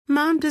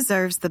Mom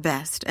deserves the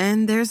best,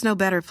 and there's no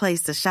better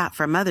place to shop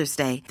for Mother's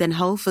Day than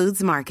Whole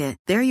Foods Market.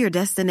 They're your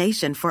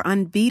destination for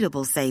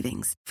unbeatable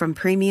savings, from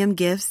premium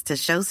gifts to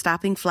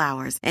show-stopping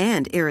flowers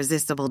and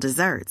irresistible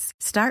desserts.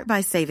 Start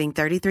by saving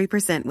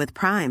 33% with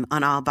Prime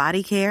on all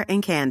body care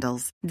and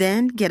candles.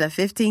 Then get a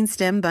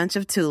 15-stem bunch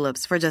of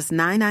tulips for just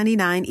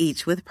 $9.99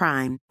 each with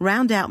Prime.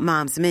 Round out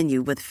Mom's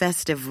menu with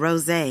festive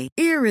rosé,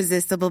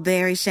 irresistible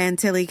berry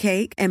chantilly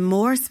cake, and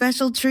more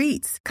special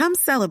treats. Come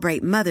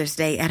celebrate Mother's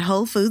Day at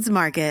Whole Foods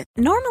Market.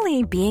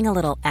 Normally, being a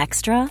little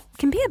extra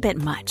can be a bit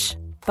much,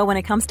 but when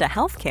it comes to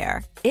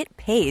healthcare, it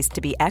pays to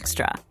be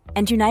extra.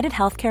 And United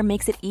Healthcare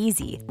makes it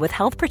easy with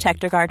Health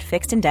Protector Guard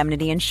fixed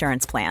indemnity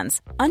insurance plans.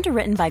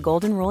 Underwritten by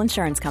Golden Rule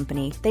Insurance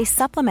Company, they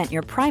supplement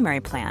your primary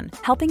plan,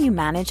 helping you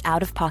manage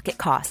out-of-pocket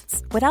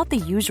costs without the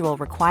usual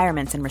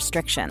requirements and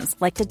restrictions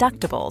like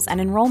deductibles and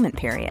enrollment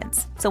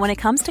periods. So when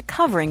it comes to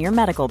covering your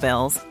medical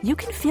bills, you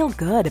can feel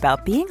good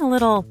about being a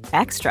little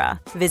extra.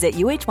 Visit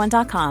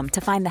uh1.com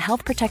to find the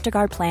Health Protector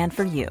Guard plan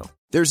for you.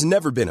 There's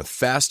never been a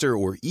faster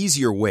or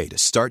easier way to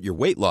start your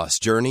weight loss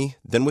journey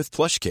than with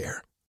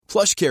PlushCare.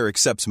 PlushCare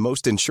accepts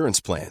most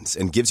insurance plans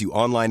and gives you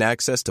online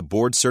access to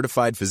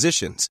board-certified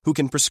physicians who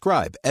can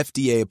prescribe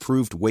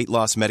FDA-approved weight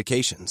loss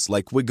medications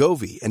like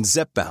Wegovy and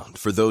Zepbound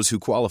for those who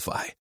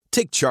qualify.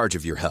 Take charge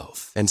of your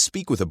health and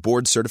speak with a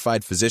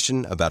board-certified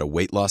physician about a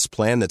weight loss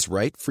plan that's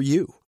right for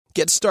you.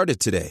 Get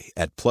started today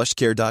at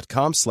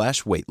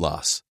plushcare.com/weight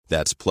loss.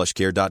 That's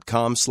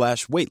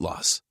plushcare.com/weight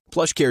loss.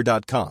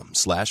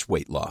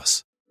 plushcare.com/weight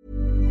loss.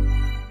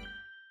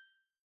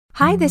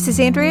 Hi, this is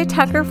Andrea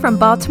Tucker from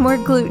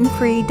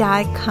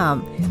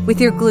BaltimoreGlutenFree.com with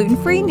your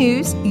gluten-free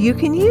news you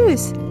can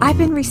use. I've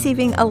been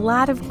receiving a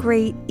lot of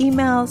great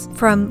emails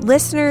from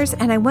listeners,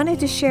 and I wanted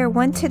to share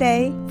one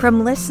today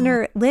from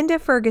listener Linda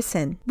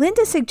Ferguson.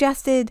 Linda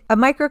suggested a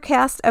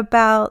microcast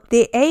about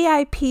the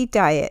AIP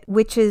diet,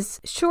 which is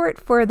short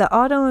for the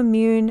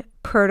Autoimmune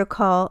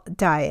Protocol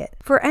diet.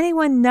 For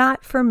anyone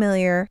not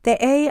familiar,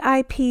 the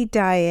AIP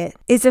diet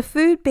is a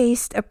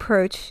food-based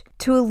approach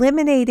to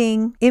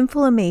eliminating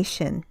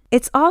inflammation.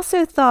 It's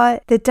also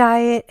thought the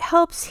diet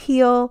helps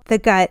heal the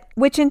gut,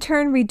 which in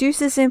turn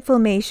reduces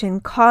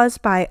inflammation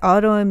caused by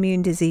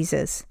autoimmune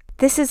diseases.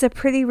 This is a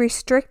pretty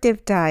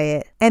restrictive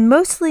diet and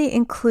mostly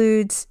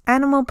includes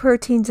animal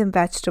proteins and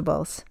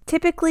vegetables.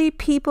 Typically,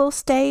 people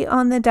stay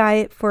on the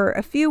diet for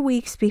a few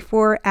weeks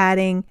before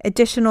adding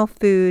additional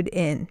food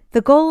in.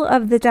 The goal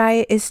of the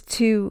diet is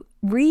to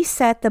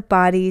reset the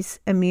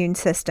body's immune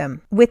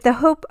system with the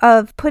hope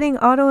of putting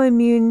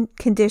autoimmune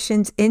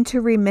conditions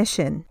into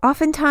remission.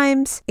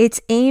 Oftentimes,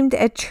 it's aimed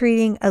at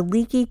treating a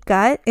leaky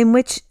gut in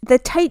which the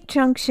tight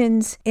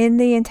junctions in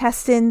the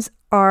intestines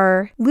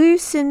are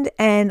loosened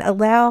and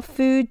allow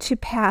food to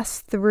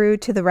pass through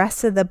to the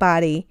rest of the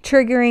body,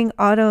 triggering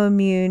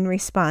autoimmune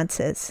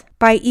responses.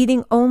 By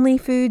eating only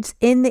foods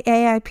in the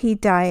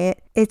AIP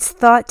diet, it's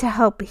thought to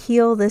help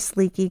heal this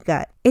leaky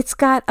gut. It's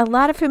got a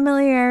lot of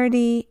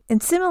familiarity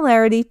and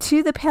similarity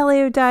to the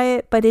paleo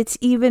diet, but it's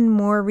even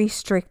more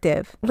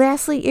restrictive.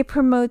 Lastly, it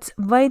promotes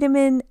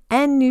vitamin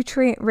and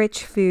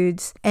nutrient-rich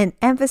foods and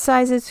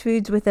emphasizes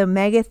foods with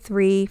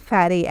omega-3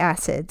 fatty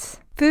acids.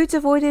 Foods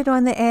avoided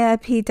on the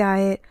AIP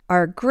diet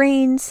are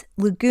grains,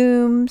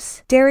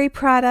 legumes, dairy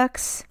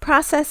products,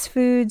 processed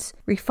foods,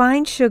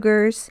 refined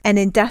sugars, and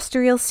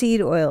industrial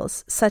seed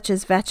oils, such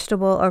as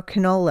vegetable or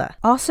canola.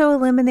 Also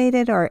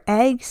eliminated are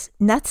eggs,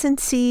 nuts and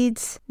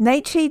seeds,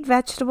 nightshade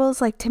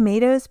vegetables like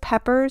tomatoes,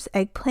 peppers,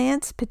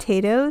 eggplants,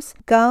 potatoes,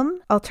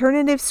 gum,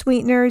 alternative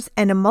sweeteners,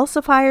 and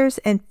emulsifiers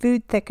and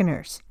food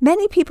thickeners.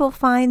 Many people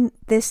find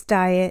this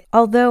diet,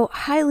 although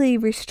highly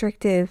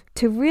restrictive,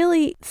 to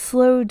really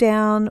slow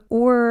down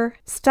or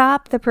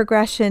stop the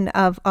progression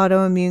of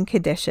autoimmune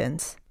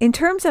conditions. In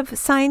terms of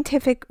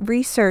scientific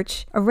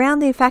research around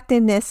the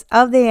effectiveness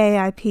of the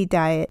AIP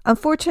diet,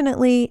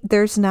 unfortunately,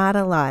 there's not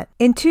a lot.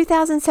 In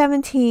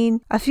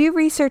 2017, a few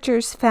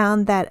researchers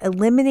found that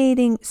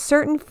eliminating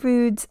certain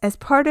foods as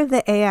part of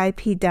the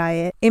AIP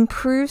diet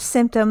improves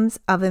symptoms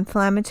of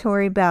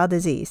inflammatory bowel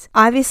disease.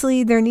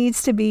 Obviously, there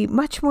needs to be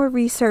much more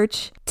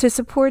research to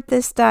support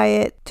this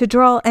diet to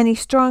draw any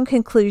strong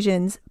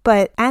conclusions,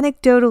 but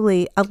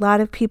anecdotally, a lot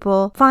of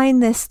people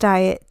find this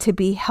diet to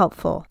be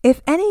helpful.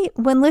 If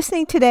anyone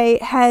listening today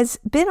has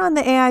been on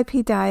the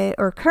AIP diet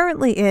or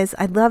currently is,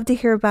 I'd love to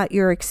hear about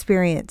your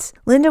experience.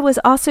 Linda was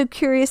also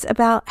curious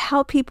about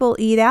how people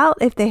eat out,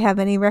 if they have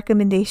any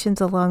recommendations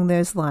along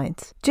those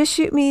lines. Just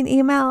shoot me an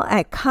email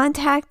at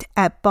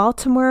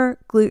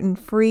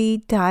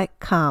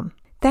contact@BaltimoreGlutenFree.com.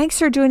 Thanks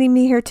for joining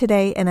me here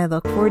today, and I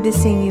look forward to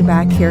seeing you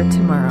back here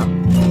tomorrow.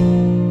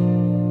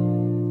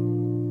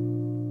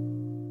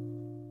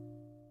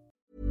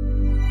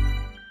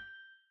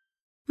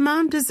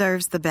 Mom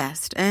deserves the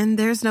best, and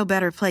there's no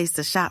better place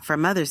to shop for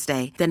Mother's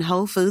Day than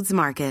Whole Foods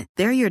Market.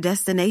 They're your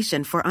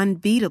destination for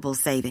unbeatable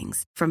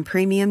savings, from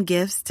premium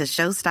gifts to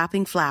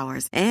show-stopping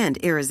flowers and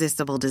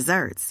irresistible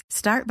desserts.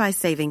 Start by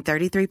saving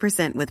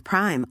 33% with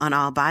Prime on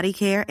all body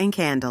care and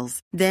candles.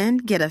 Then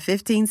get a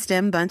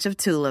 15-stem bunch of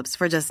tulips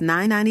for just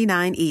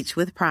 $9.99 each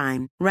with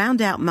Prime.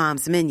 Round out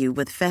Mom's menu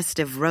with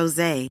festive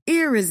rosé,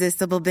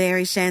 irresistible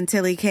berry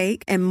chantilly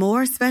cake, and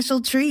more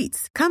special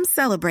treats. Come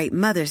celebrate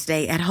Mother's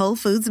Day at Whole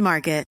Foods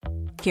Market.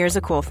 Here's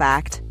a cool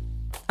fact.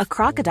 A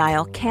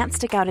crocodile can't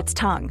stick out its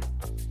tongue.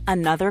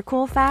 Another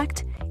cool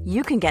fact,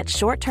 you can get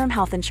short-term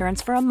health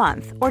insurance for a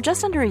month or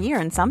just under a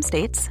year in some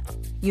states.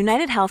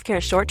 United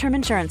Healthcare short-term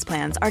insurance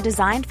plans are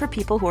designed for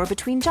people who are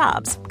between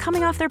jobs,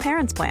 coming off their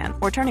parents' plan,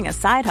 or turning a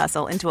side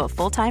hustle into a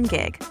full-time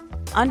gig.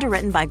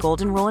 Underwritten by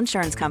Golden Rule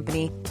Insurance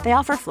Company, they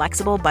offer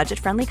flexible,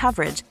 budget-friendly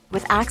coverage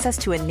with access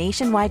to a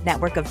nationwide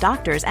network of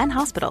doctors and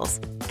hospitals.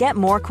 Get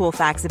more cool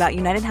facts about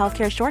United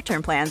Healthcare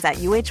short-term plans at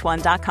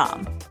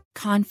uh1.com.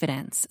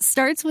 Confidence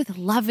starts with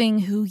loving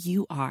who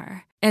you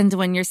are. And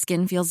when your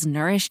skin feels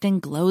nourished and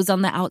glows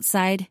on the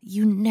outside,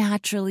 you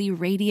naturally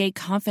radiate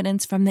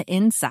confidence from the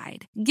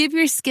inside. Give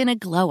your skin a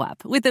glow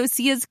up with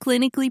Osea's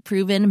clinically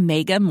proven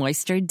Mega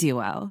Moisture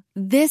Duo.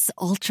 This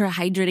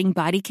ultra-hydrating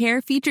body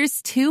care features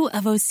two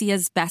of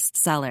Osea's best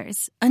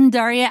sellers,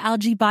 Undaria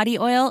Algae Body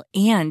Oil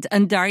and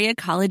Undaria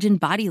Collagen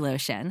Body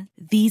Lotion.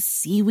 These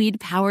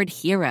seaweed-powered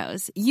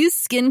heroes use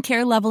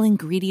skincare-level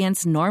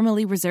ingredients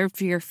normally reserved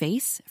for your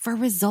face for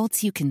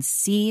results you can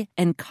see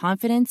and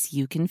confidence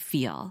you can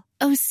feel.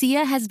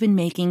 Osea has been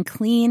making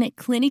clean,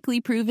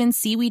 clinically proven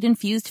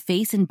seaweed-infused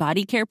face and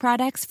body care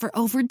products for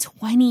over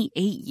 28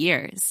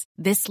 years.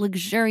 This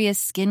luxurious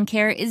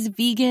skincare is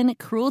vegan,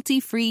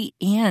 cruelty-free,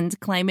 and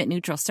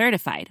climate-neutral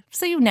certified,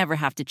 so you never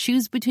have to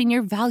choose between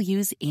your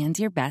values and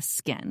your best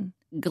skin.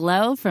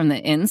 Glow from the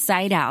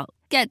inside out.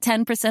 Get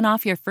 10%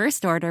 off your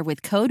first order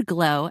with code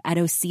GLOW at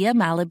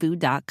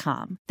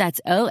OseaMalibu.com.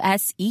 That's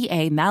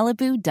OSEA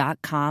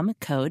Malibu.com,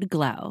 code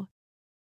GLOW.